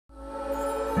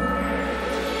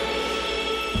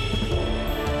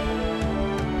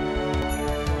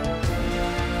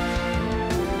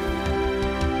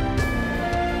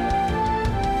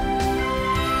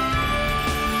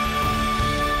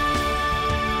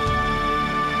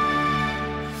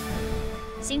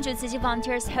Xinzhu Tzu Chi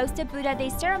volunteers host a Buddha Day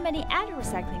ceremony at a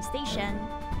recycling station.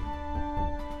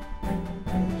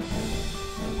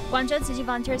 Guangzhou Tzu Chi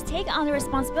volunteers take on the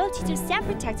responsibility to send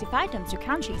protective items to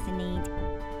countries in need.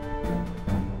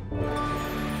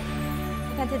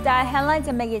 Today's headlines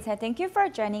and Maggie, thank you for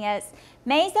joining us.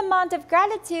 May is the month of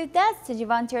gratitude. Thus, Tzu Chi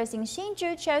volunteers in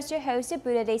Xinzhu chose to host a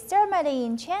Buddha Day ceremony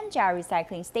in Xinzhu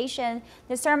recycling station.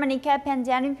 The ceremony kept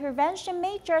pandemic prevention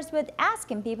measures with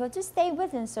asking people to stay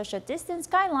within social distance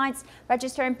guidelines,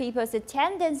 registering people's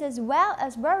attendance as well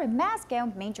as wearing masks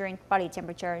and measuring body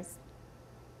temperatures.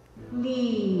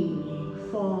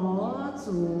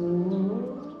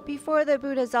 Before the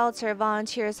Buddha's altar,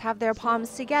 volunteers have their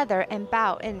palms together and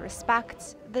bow in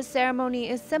respect. The ceremony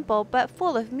is simple but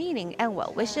full of meaning and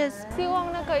well wishes.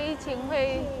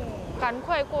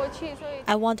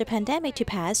 I want the pandemic to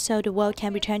pass so the world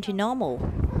can return to normal.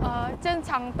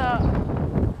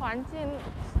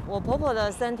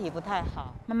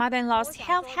 My mother-in-law's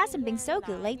health hasn't been so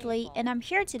good lately, and I'm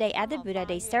here today at the Buddha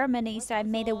Day ceremony, so I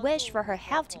made a wish for her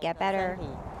health to get better.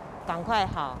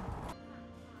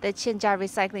 The Xinzhu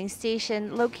recycling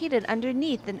station, located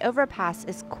underneath an overpass,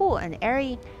 is cool and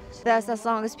airy. Thus, as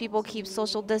long as people keep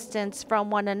social distance from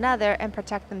one another and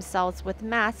protect themselves with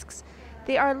masks,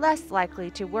 they are less likely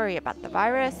to worry about the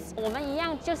virus.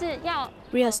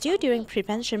 We are still doing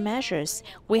prevention measures.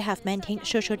 We have maintained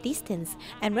social distance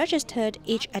and registered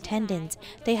each attendant.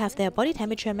 They have their body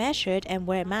temperature measured and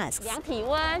wear masks.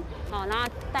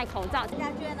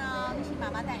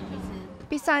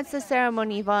 Besides the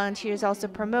ceremony, volunteers also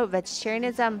promote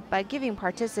vegetarianism by giving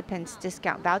participants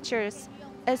discount vouchers,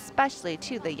 especially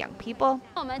to the young people.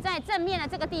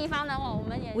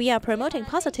 We are promoting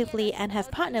positively and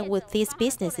have partnered with these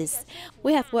businesses.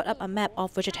 We have worked up a map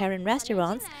of vegetarian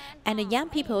restaurants, and the young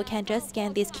people can just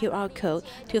scan this QR code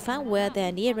to find where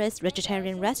their nearest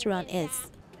vegetarian restaurant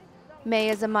is. May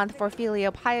is a month for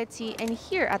filial piety, and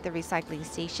here at the recycling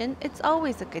station, it's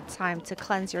always a good time to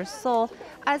cleanse your soul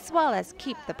as well as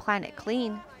keep the planet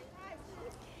clean.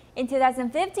 In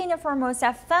 2015, the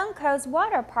Formosa Fun Coast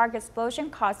water park explosion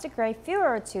caused a great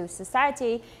furor to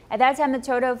society. At that time, a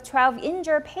total of 12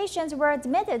 injured patients were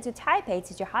admitted to Taipei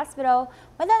Tzu Chi Hospital.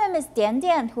 One of them is Dian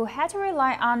Dian, who had to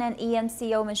rely on an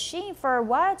EMCO machine for a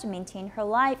while to maintain her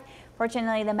life.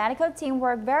 Fortunately, the medical team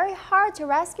worked very hard to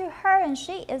rescue her, and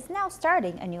she is now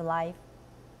starting a new life.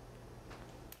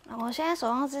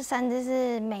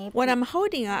 What I'm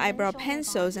holding are eyebrow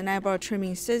pencils and eyebrow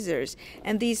trimming scissors,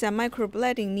 and these are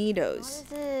microblading needles.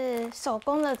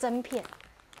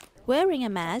 Wearing a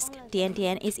mask, Dian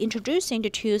Dian is introducing the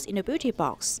tools in the beauty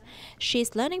box. She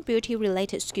is learning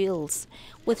beauty-related skills.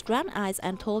 With round eyes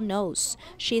and tall nose,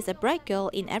 she is a bright girl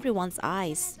in everyone's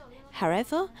eyes.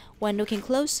 However, when looking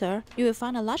closer, you will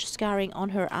find a large scarring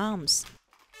on her arms.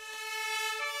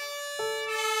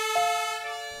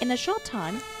 In a short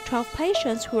time, 12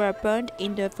 patients who were burned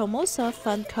in the Formosa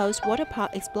Fun Coast water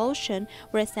park explosion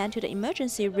were sent to the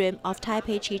emergency room of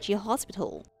Taipei Tzu Chi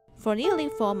Hospital. For nearly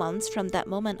 4 months from that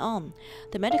moment on,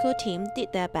 the medical team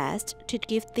did their best to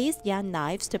give these young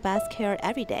knives the best care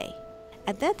every day.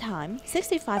 At that time,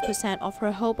 65% of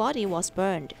her whole body was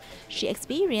burned. She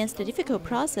experienced the difficult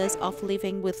process of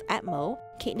living with ECMO,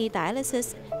 kidney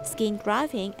dialysis, skin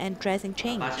grafting, and dressing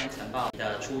change.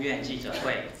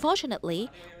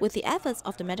 Fortunately, with the efforts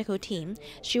of the medical team,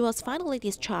 she was finally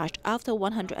discharged after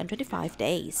 125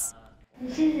 days.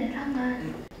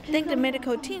 Thank the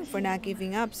medical team for not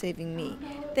giving up saving me.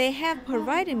 They have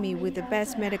provided me with the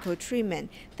best medical treatment.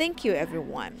 Thank you,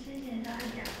 everyone.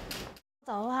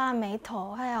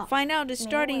 Find out the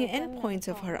starting and end points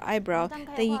of her eyebrow,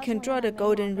 then you can draw the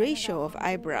golden ratio of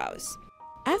eyebrows.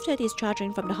 After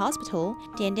discharging from the hospital,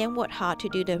 Dian Dian worked hard to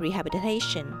do the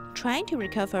rehabilitation, trying to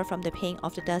recover from the pain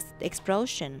of the dust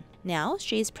explosion. Now,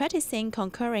 she is practicing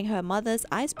conquering her mother's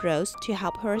eyebrows to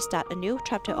help her start a new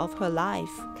chapter of her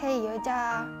life.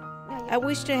 I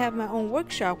wish to have my own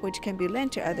workshop which can be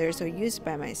lent to others or used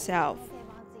by myself.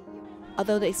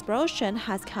 Although the explosion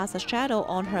has cast a shadow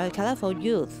on her colorful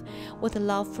youth, with the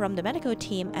love from the medical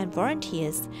team and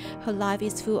volunteers, her life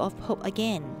is full of hope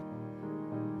again.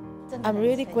 I'm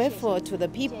really grateful to the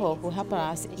people who helped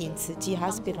us in Tzu Chi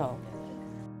Hospital.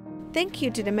 Thank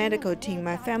you to the medical team,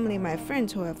 my family, my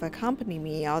friends who have accompanied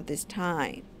me all this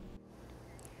time.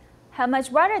 How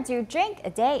much water do you drink a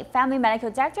day? Family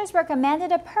medical doctors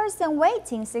recommended a person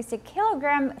weighing 60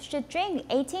 kilograms should drink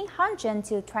 1,800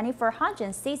 to 2,400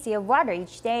 cc of water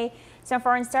each day. Some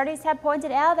foreign studies have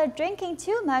pointed out that drinking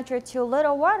too much or too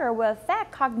little water will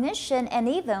affect cognition and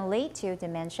even lead to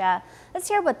dementia. Let's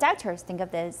hear what doctors think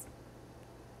of this.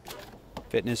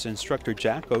 Fitness instructor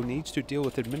Jacko needs to deal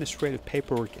with administrative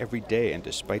paperwork every day, and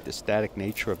despite the static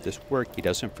nature of this work, he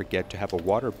doesn't forget to have a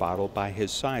water bottle by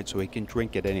his side so he can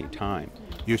drink at any time.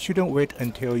 You shouldn't wait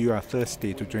until you are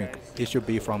thirsty to drink. It should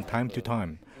be from time to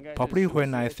time. Probably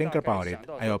when I think about it,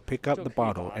 I'll pick up the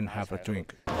bottle and have a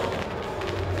drink.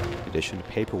 In addition to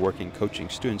paperwork and coaching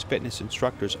students, fitness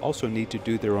instructors also need to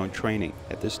do their own training.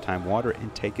 At this time, water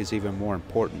intake is even more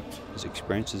important. His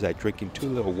experience is that drinking too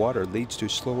little water leads to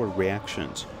slower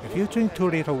reactions. If you drink too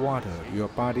little water, your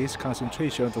body's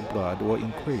concentration of blood will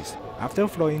increase. After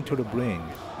flowing to the brain,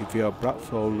 your blood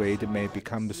flow rate may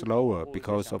become slower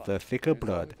because of the thicker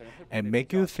blood and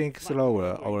make you think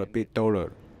slower or a bit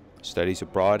duller. Studies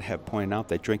abroad have pointed out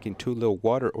that drinking too little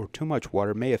water or too much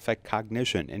water may affect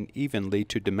cognition and even lead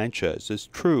to dementia. Is this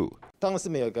true?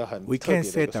 We can't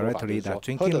say directly that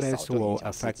drinking less will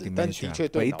affect dementia,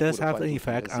 but it does have an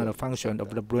effect on the function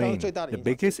of the brain. The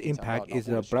biggest impact is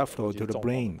the blood flow to the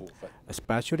brain,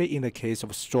 especially in the case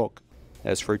of stroke.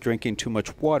 As for drinking too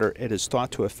much water, it is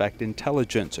thought to affect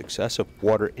intelligence. Excessive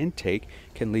water intake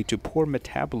can lead to poor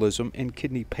metabolism in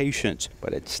kidney patients,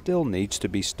 but it still needs to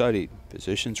be studied.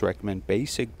 Physicians recommend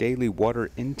basic daily water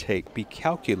intake be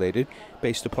calculated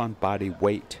based upon body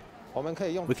weight.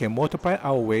 We can multiply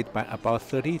our weight by about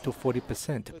 30 to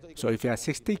 40%. So if you are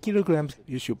 60 kilograms,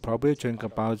 you should probably drink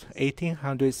about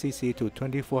 1800 cc to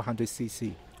 2400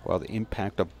 cc. While the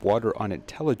impact of water on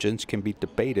intelligence can be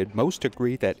debated, most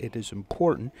agree that it is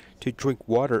important to drink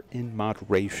water in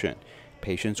moderation.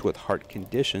 Patients with heart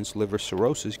conditions, liver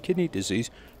cirrhosis, kidney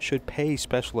disease should pay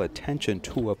special attention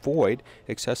to avoid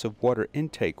excessive water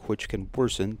intake, which can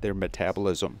worsen their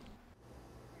metabolism.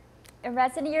 In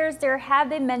recent years, there have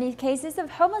been many cases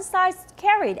of homicides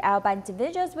carried out by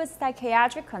individuals with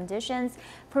psychiatric conditions.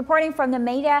 Reporting from the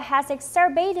media has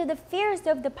exacerbated the fears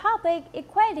of the public,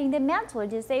 equating the mentally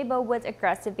disabled with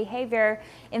aggressive behavior.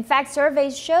 In fact,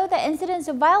 surveys show the incidence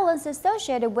of violence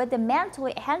associated with the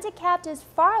mentally handicapped is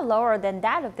far lower than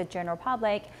that of the general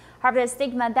public. However, the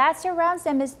stigma that surrounds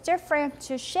them is different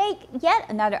to shake yet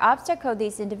another obstacle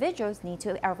these individuals need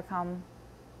to overcome.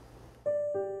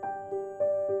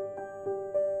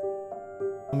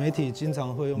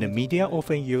 The media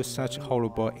often use such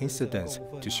horrible incidents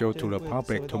to show to the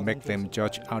public to make them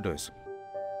judge others.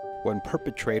 One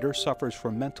perpetrator suffers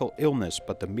from mental illness,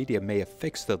 but the media may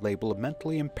affix the label of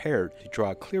mentally impaired to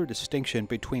draw a clear distinction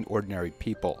between ordinary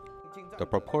people. The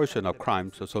proportion of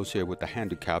crimes associated with the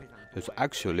handicapped is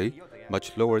actually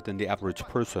much lower than the average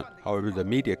person. However, the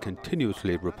media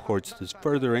continuously reports this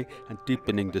furthering and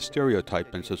deepening the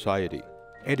stereotype in society.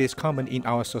 It is common in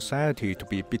our society to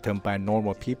be beaten by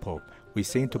normal people. We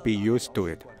seem to be used to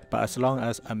it. But as long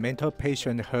as a mental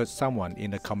patient hurts someone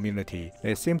in the community,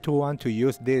 they seem to want to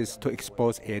use this to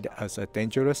expose it as a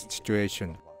dangerous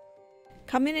situation.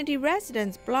 Community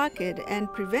residents blocked it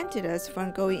and prevented us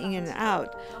from going in and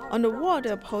out. On the wall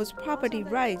to oppose property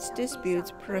rights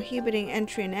disputes prohibiting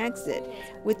entry and exit.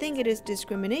 We think it is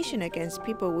discrimination against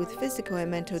people with physical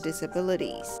and mental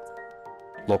disabilities.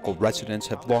 Local residents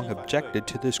have long objected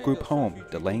to this group home,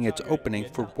 delaying its opening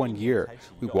for 1 year.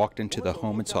 We walked into the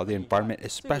home and saw the environment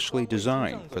especially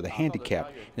designed for the handicapped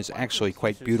and is actually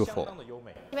quite beautiful.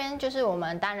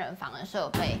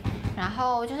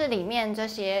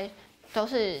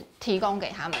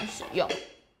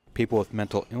 People with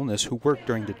mental illness who work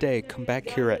during the day come back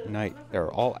here at night. They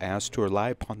are all asked to rely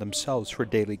upon themselves for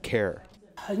daily care.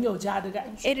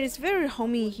 It is very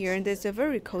homey here and there's a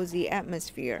very cozy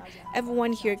atmosphere.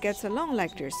 Everyone here gets along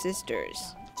like their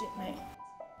sisters.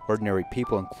 Ordinary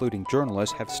people, including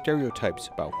journalists, have stereotypes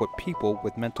about what people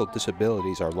with mental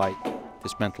disabilities are like.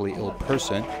 This mentally ill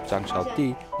person, Zhang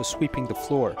Xiaodi, was sweeping the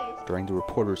floor. During the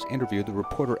reporter's interview, the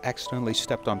reporter accidentally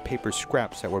stepped on paper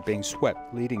scraps that were being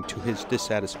swept, leading to his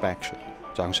dissatisfaction.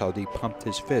 Zhang Xiaodi pumped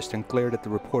his fist and glared at the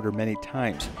reporter many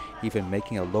times, even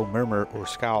making a low murmur or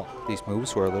scowl. These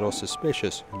moves were a little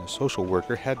suspicious, and the social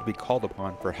worker had to be called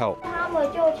upon for help.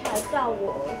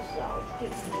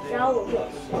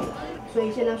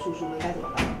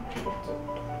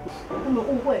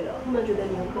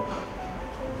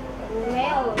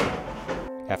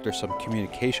 After some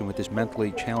communication with this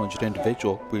mentally challenged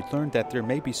individual, we learned that there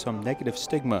may be some negative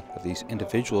stigma of these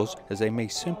individuals as they may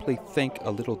simply think a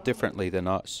little differently than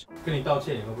us.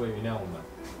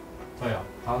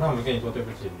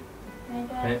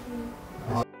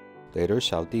 Later,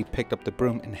 Xiaodi picked up the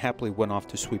broom and happily went off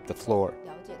to sweep the floor.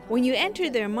 When you enter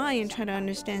their mind and try to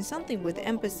understand something with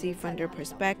empathy from their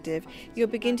perspective, you'll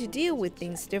begin to deal with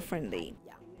things differently.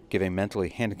 Giving mentally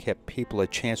handicapped people a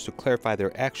chance to clarify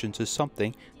their actions is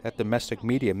something that domestic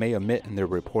media may omit in their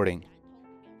reporting.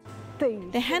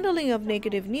 The handling of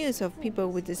negative news of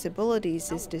people with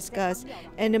disabilities is discussed,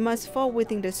 and it must fall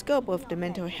within the scope of the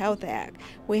Mental Health Act.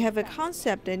 We have a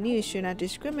concept that news should not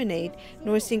discriminate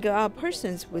nor single out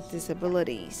persons with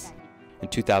disabilities. In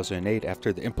 2008,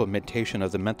 after the implementation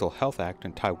of the Mental Health Act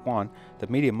in Taiwan, the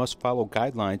media must follow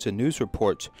guidelines and news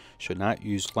reports should not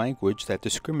use language that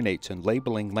discriminates in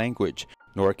labeling language,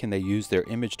 nor can they use their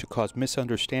image to cause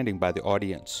misunderstanding by the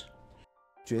audience.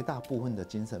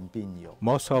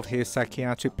 Most of his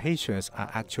psychiatric patients are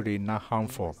actually not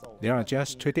harmful. They are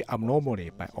just treated abnormally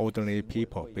by ordinary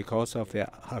people because of their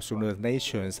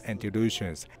hallucinations and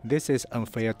delusions. This is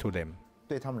unfair to them.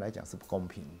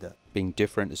 Being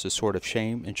different is a sort of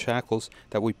shame and shackles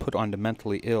that we put on the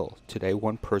mentally ill. Today,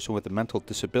 one person with a mental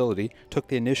disability took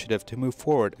the initiative to move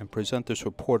forward and present this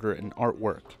reporter an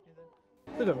artwork.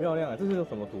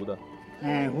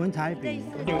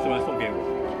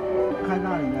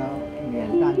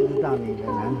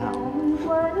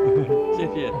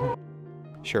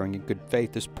 Sharing in good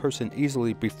faith, this person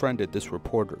easily befriended this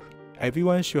reporter.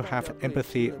 Everyone should have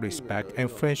empathy, respect, and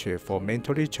friendship for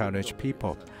mentally challenged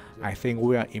people. I think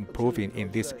we are improving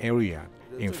in this area.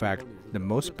 In fact, the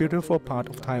most beautiful part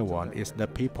of Taiwan is the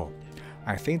people.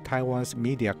 I think Taiwan's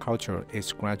media culture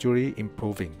is gradually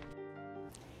improving.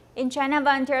 In China,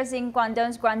 volunteers in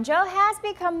Guangdong's Guangzhou has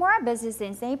become more busy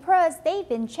since April as they've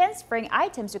been transferring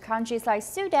items to countries like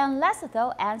Sudan,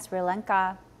 Lesotho, and Sri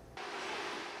Lanka.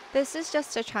 This is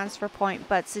just a transfer point,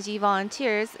 but Tzu Chi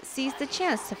volunteers seize the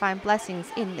chance to find blessings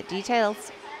in the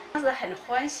details.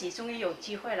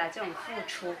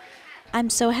 I'm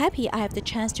so happy I have the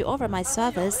chance to offer my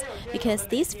service because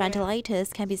these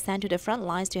ventilators can be sent to the front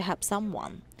lines to help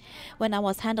someone. When I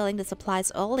was handling the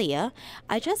supplies earlier,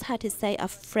 I just had to say a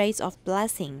phrase of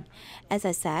blessing. As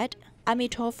I said,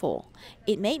 Amitofo.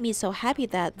 It made me so happy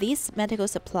that these medical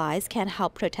supplies can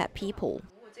help protect people.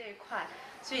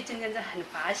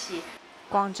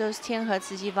 Guangzhou's Tianhe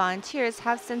Tzu Chi volunteers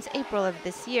have since April of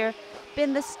this year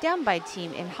been the standby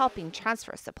team in helping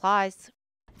transfer supplies.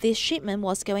 This shipment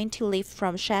was going to leave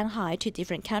from Shanghai to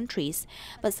different countries,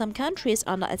 but some countries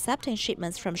are not accepting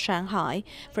shipments from Shanghai,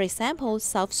 for example,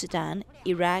 South Sudan,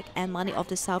 Iraq, and many of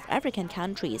the South African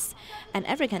countries, and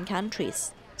African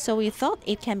countries. So we thought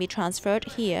it can be transferred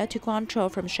here to Guangzhou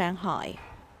from Shanghai.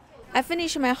 I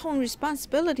finish my home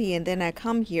responsibility and then I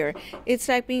come here. It's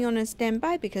like being on a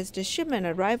standby because the shipment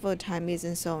arrival time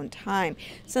isn't so on time.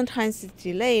 Sometimes it's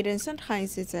delayed and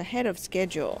sometimes it's ahead of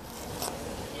schedule.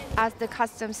 As the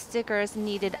customs stickers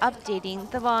needed updating,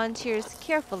 the volunteers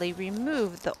carefully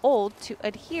removed the old to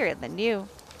adhere the new.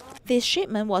 This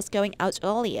shipment was going out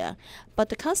earlier, but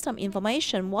the custom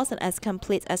information wasn't as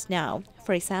complete as now.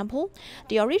 For example,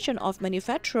 the origin of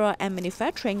manufacturer and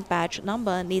manufacturing batch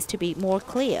number needs to be more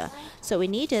clear, so we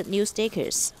needed new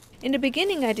stickers. In the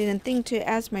beginning, I didn't think to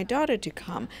ask my daughter to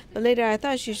come, but later I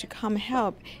thought she should come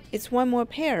help. It's one more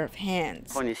pair of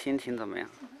hands.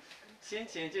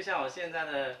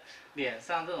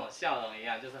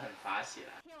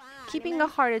 Keeping a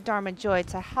heart of Dharma joy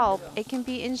to help, it can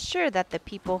be ensured that the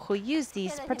people who use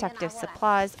these protective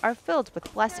supplies are filled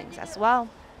with blessings as well.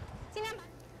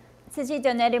 Tzu Chi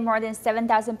donated more than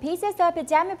 7,000 pieces of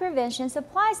epidemic prevention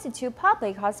supplies to 2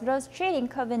 public hospitals treating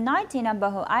COVID-19 on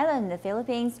Bohol Island in the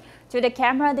Philippines. Through the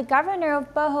camera, the governor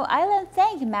of Bohol Island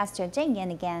thanked Master Zheng Yan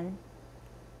again.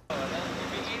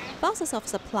 Boxes of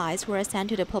supplies were sent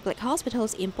to the public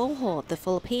hospitals in Bohol, the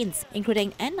Philippines,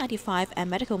 including N95 and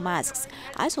medical masks,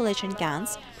 isolation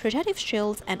gowns, protective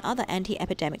shields, and other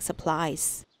anti-epidemic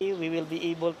supplies. We will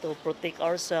be able to protect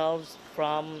ourselves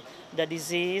from the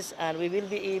disease, and we will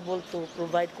be able to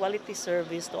provide quality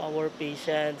service to our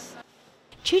patients.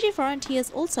 Tzu Chi volunteers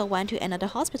also went to another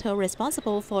hospital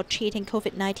responsible for treating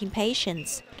COVID-19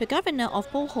 patients. The governor of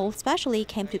Bohol specially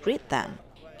came to greet them.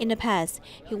 In the past,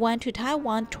 he went to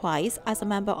Taiwan twice as a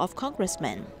member of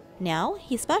Congressman. Now,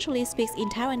 he specially speaks in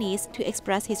Taiwanese to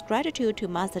express his gratitude to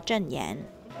Master Zheng Yan.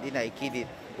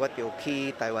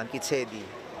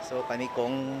 So kani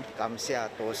kong kamsia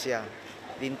tosya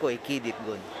din ko ikidit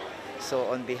gun. So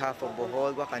on behalf of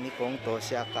Bohol wa kani kong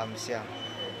tosya kamsia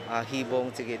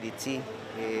hibong sige ditsi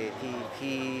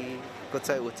hi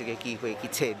kotsay utsige ki ko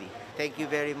ikitsedi. Thank you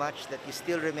very much that you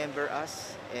still remember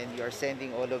us and you are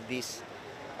sending all of these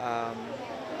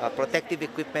protective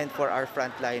equipment for our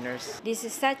frontliners. This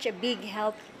is such a big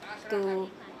help to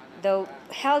the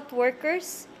health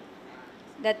workers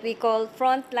that we call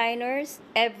frontliners,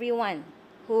 everyone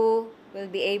who will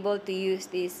be able to use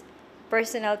this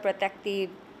personal protective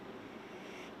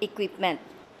equipment.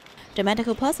 The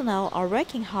medical personnel are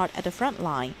working hard at the front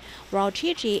line, while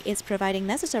Tzu Chi is providing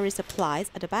necessary supplies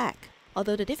at the back.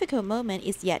 Although the difficult moment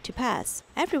is yet to pass,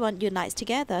 everyone unites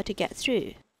together to get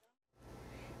through.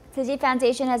 Tzu Chi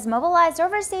Foundation has mobilized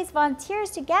overseas volunteers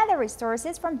to gather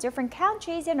resources from different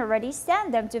countries and already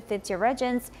sent them to 50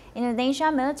 regions.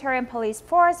 Indonesian military and police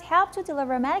force helped to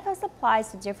deliver medical supplies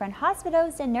to different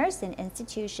hospitals and nursing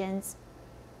institutions.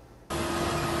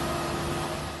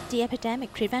 The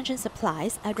epidemic prevention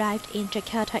supplies arrived in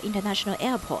Jakarta International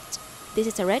Airport. This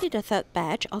is already the third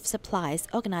batch of supplies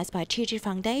organized by Tzu Chi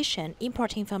Foundation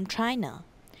importing from China.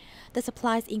 The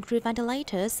supplies include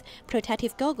ventilators,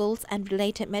 protective goggles, and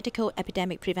related medical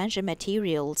epidemic prevention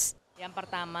materials.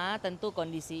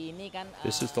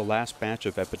 This is the last batch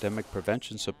of epidemic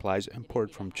prevention supplies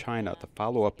imported from China. The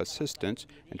follow-up assistance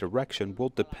and direction will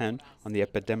depend on the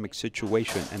epidemic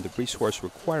situation and the resource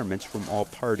requirements from all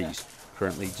parties.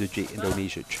 Currently, Tzu Chi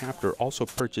Indonesia chapter also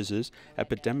purchases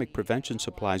epidemic prevention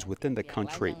supplies within the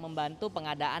country.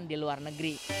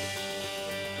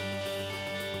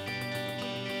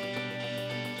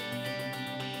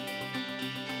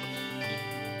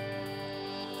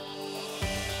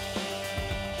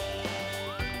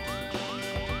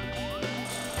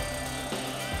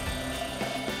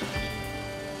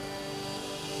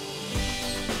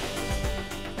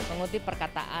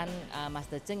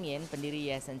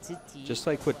 Just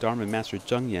like what Dharma Master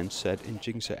Zheng Yen said in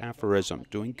Xinzhu aphorism,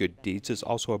 doing good deeds is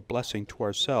also a blessing to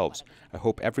ourselves. I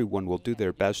hope everyone will do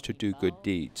their best to do good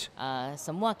deeds. The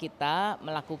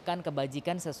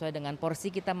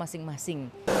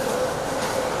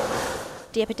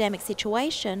epidemic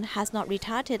situation has not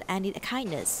retarded any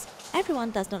kindness.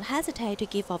 Everyone does not hesitate to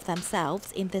give of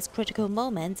themselves in this critical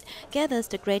moment, gathers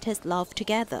the greatest love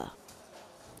together.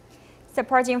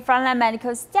 Supporting frontline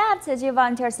medical staff, Tzu Chi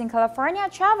volunteers in California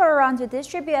travel around to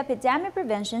distribute epidemic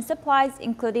prevention supplies,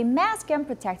 including masks and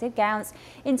protective gowns.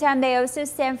 In time, they also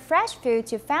send fresh food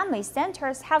to family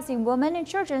centers housing women and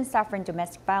children suffering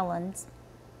domestic violence.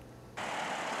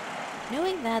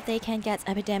 Knowing that they can get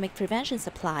epidemic prevention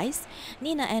supplies,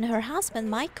 Nina and her husband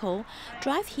Michael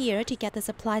drive here to get the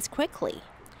supplies quickly.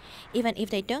 Even if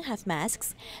they don't have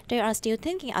masks, they are still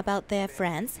thinking about their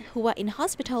friends who are in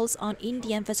hospitals on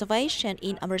Indian reservation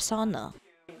in Arizona.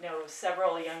 We know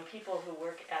several young people who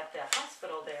work at the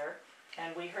hospital there,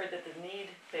 and we heard that the need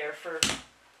there for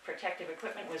protective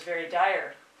equipment was very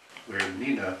dire. Where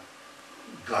Nina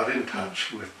got in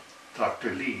touch with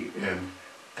Dr. Lee, and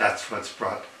that's what's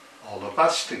brought all of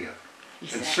us together.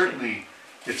 Exactly. And certainly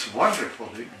it's wonderful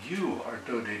that you are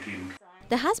donating.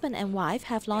 The husband and wife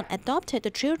have long adopted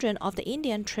the children of the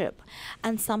Indian trip,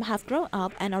 and some have grown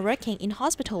up and are working in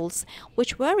hospitals,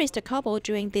 which worries the couple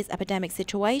during this epidemic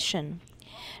situation.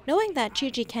 Knowing that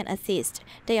Tzu Chi can assist,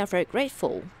 they are very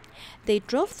grateful. They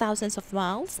drove thousands of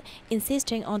miles,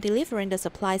 insisting on delivering the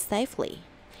supplies safely.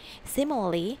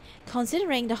 Similarly,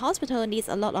 considering the hospital needs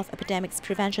a lot of epidemic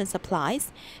prevention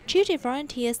supplies, Tzu Chi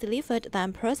volunteers delivered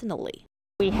them personally.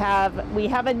 We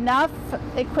have enough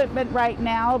equipment right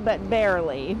now, but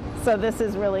barely. So this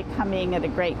is really coming at a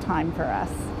great time for us.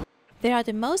 They are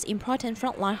the most important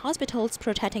frontline hospitals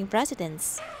protecting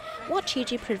residents. What Tzu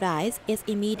Chi provides is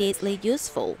immediately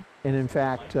useful. And in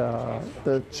fact,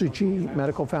 the Tzu Chi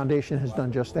Medical Foundation has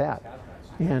done just that.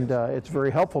 And it's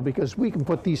very helpful because we can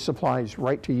put these supplies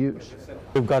right to use.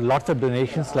 We've got lots of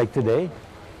donations like today.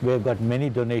 We've got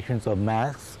many donations of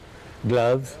masks,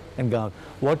 gloves, and gowns.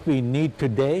 What we need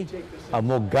today are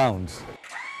more gowns.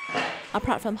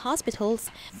 Apart from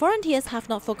hospitals, volunteers have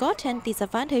not forgotten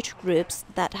disadvantaged groups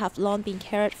that have long been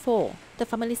cared for. The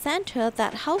family center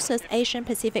that houses Asian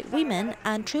Pacific women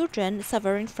and children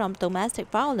suffering from domestic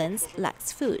violence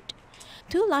lacks food.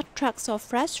 2 large trucks of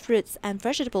fresh fruits and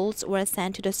vegetables were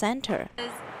sent to the center.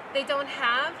 They don't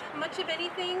have much of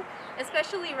anything,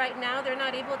 especially right now. They're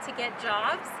not able to get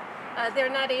jobs. They're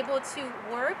not able to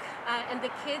work, and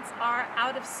the kids are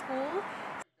out of school.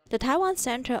 The Taiwan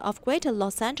Center of Greater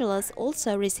Los Angeles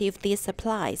also received these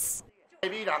supplies.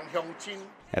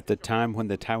 At the time when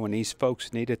the Taiwanese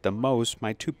folks need it the most,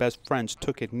 my 2 best friends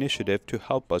took initiative to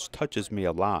help us. Touches me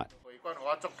a lot.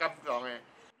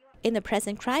 In the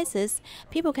present crisis,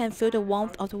 people can feel the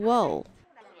warmth of the world.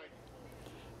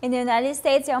 In the United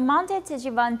States, unmounted Tzu Chi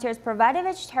volunteers provided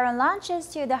vegetarian lunches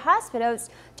to the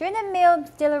hospitals. During the meal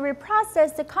delivery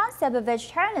process, the concept of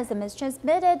vegetarianism is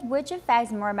transmitted, which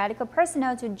affects more medical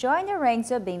personnel to join the ranks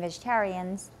of being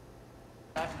vegetarians.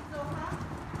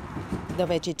 The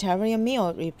vegetarian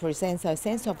meal represents a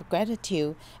sense of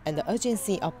gratitude and the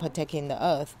urgency of protecting the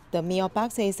earth. The meal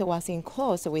boxes was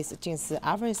enclosed with Xinzhu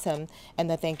aphorism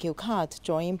and a thank you card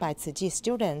drawn by Tzu Chi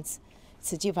students.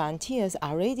 Tzu Chi volunteers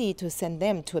are ready to send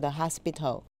them to the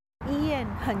hospital.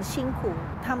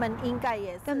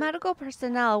 The medical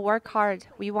personnel work hard.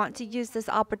 We want to use this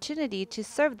opportunity to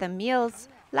serve them meals.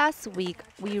 Last week,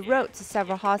 we wrote to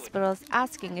several hospitals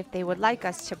asking if they would like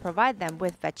us to provide them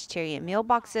with vegetarian meal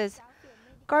boxes.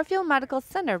 Garfield Medical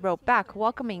Center wrote back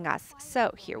welcoming us,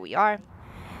 so here we are.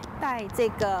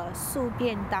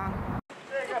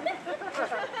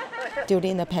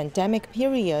 During the pandemic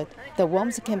period, the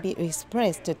warmth can be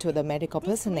expressed to the medical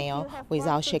personnel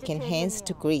without shaking hands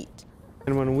to greet.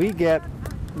 And when we get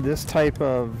this type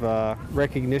of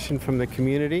recognition from the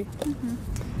community,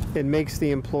 it makes the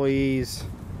employees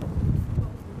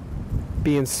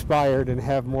be inspired and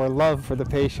have more love for the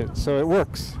patient, so it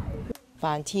works.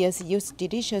 Volunteers use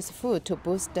delicious food to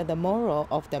boost the morale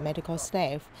of the medical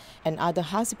staff, and other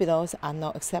hospitals are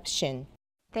no exception.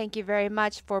 Thank you very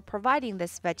much for providing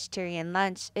this vegetarian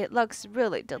lunch. It looks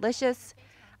really delicious.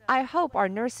 I hope our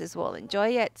nurses will enjoy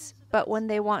it. But when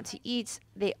they want to eat,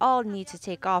 they all need to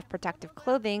take off protective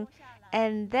clothing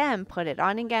and then put it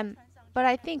on again. But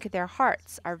I think their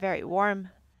hearts are very warm.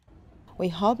 We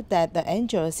hope that the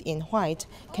angels in white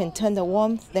can turn the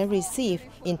warmth they receive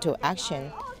into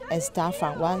action and start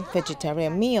from one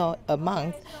vegetarian meal a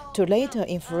month to later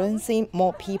influencing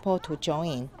more people to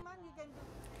join.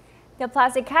 The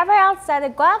plastic cover outside the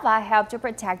guava help to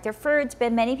protect the fruit,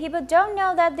 but many people don't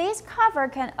know that this cover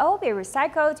can all be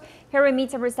recycled. Here we meet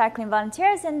some recycling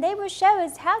volunteers and they will show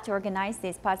us how to organize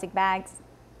these plastic bags.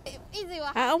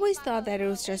 I always thought that it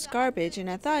was just garbage and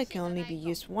I thought it can only be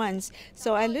used once,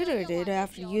 so I littered it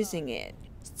after using it.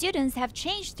 Students have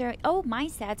changed their old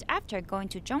mindset after going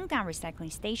to Zhonggang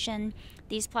Recycling Station.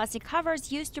 These plastic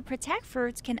covers used to protect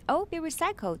fruits can all be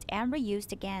recycled and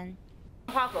reused again.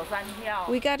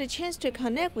 We got a chance to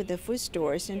connect with the food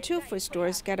stores, and 2 food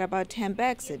stores got about 10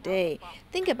 bags a day.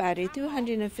 Think about it,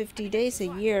 250 days a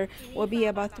year will be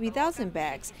about 3,000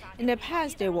 bags. In the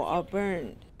past, they were all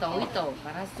burned.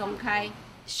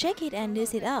 Shake it and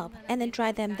loose it up, and then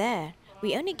dry them there.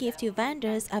 We only give to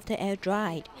vendors after air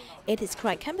dried. It is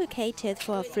quite complicated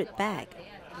for a fruit bag.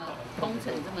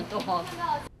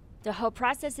 The whole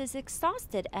process is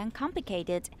exhausted and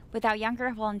complicated. Without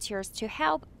younger volunteers to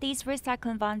help, these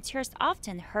recycling volunteers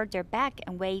often hurt their back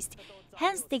and waist.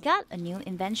 Hence, they got a new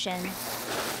invention.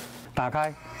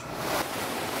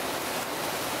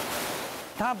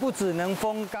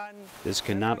 This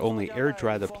can not only air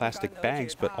dry the plastic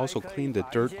bags, but also clean the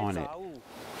dirt on it.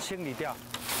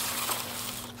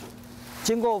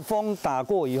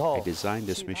 I designed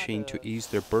this machine to ease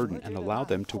their burden and allow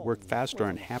them to work faster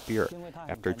and happier.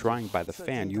 After drying by the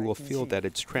fan, you will feel that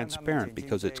it's transparent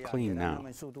because it's clean now.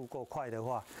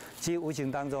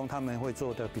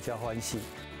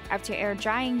 After air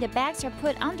drying, the bags are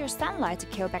put under sunlight to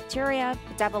kill bacteria.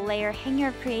 The double layer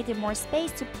hanger created more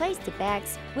space to place the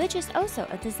bags, which is also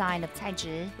a design of Tzu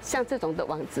Chi.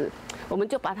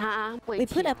 We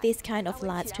put up this kind of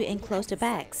lights to enclose the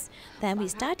bags. Then we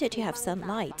started to have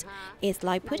sunlight. It's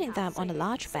like putting them on a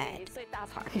large bed.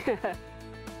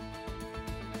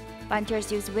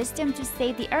 Volunteers use wisdom to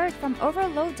save the earth from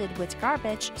overloaded with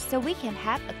garbage so we can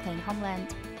have a clean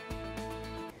homeland.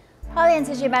 Hualien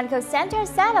Tzu Chi Medical Center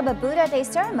set up a Buddha Day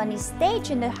ceremony stage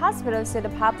in the hospital so the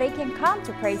public can come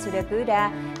to pray to the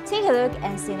Buddha. Take a look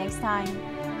and see you next time.